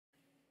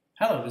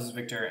Hello, this is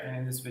Victor, and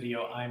in this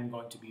video I'm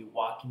going to be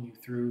walking you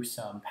through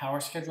some power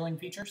scheduling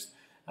features.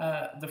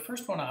 The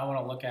first one I want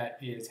to look at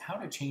is how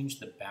to change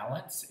the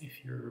balance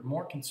if you're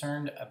more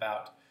concerned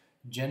about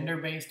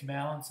gender-based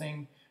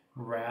balancing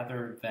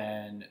rather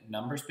than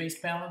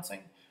numbers-based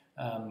balancing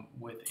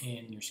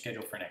within your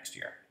schedule for next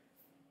year.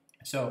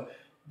 So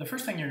the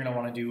first thing you're going to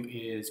want to do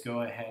is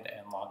go ahead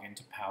and log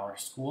into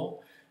PowerSchool.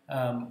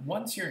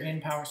 Once you're in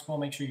PowerSchool,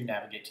 make sure you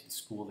navigate to the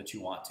school that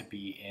you want to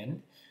be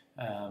in.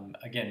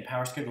 Again,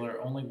 PowerScheduler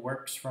only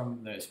works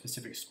from the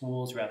specific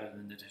schools rather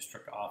than the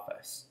district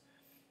office.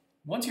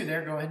 Once you're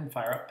there, go ahead and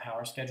fire up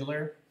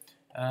PowerScheduler.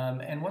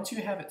 And once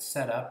you have it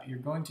set up, you're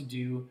going to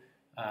do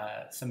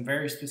some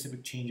very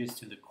specific changes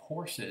to the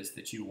courses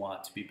that you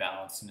want to be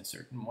balanced in a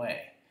certain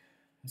way.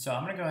 So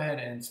I'm going to go ahead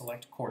and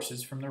select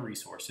courses from the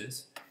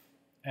resources,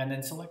 and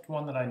then select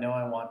one that I know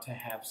I want to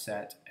have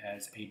set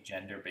as a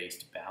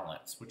gender-based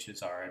balance, which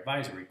is our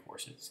advisory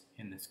courses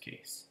in this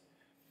case.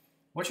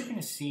 What you're going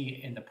to see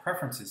in the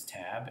Preferences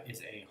tab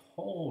is a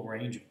whole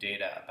range of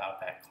data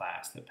about that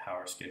class that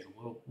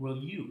PowerScheduler will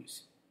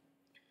use.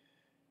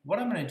 What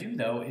I'm going to do,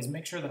 though, is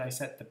make sure that I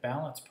set the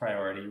balance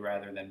priority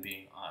rather than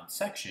being on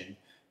section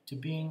to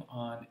being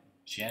on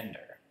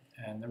gender.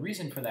 And the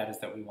reason for that is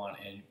that we want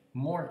a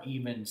more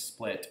even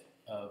split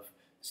of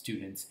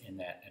students in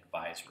that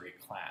advisory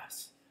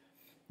class.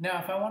 Now,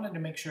 if I wanted to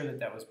make sure that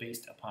that was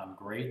based upon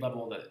grade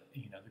level, that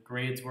the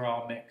grades were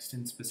all mixed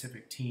in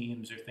specific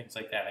teams or things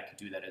like that, I could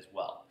do that as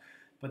well.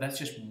 But that's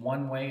just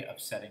one way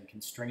of setting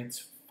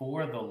constraints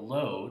for the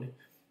load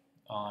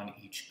on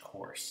each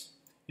course.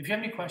 If you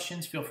have any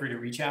questions, feel free to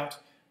reach out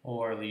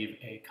or leave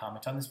a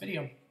comment on this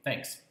video.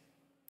 Thanks.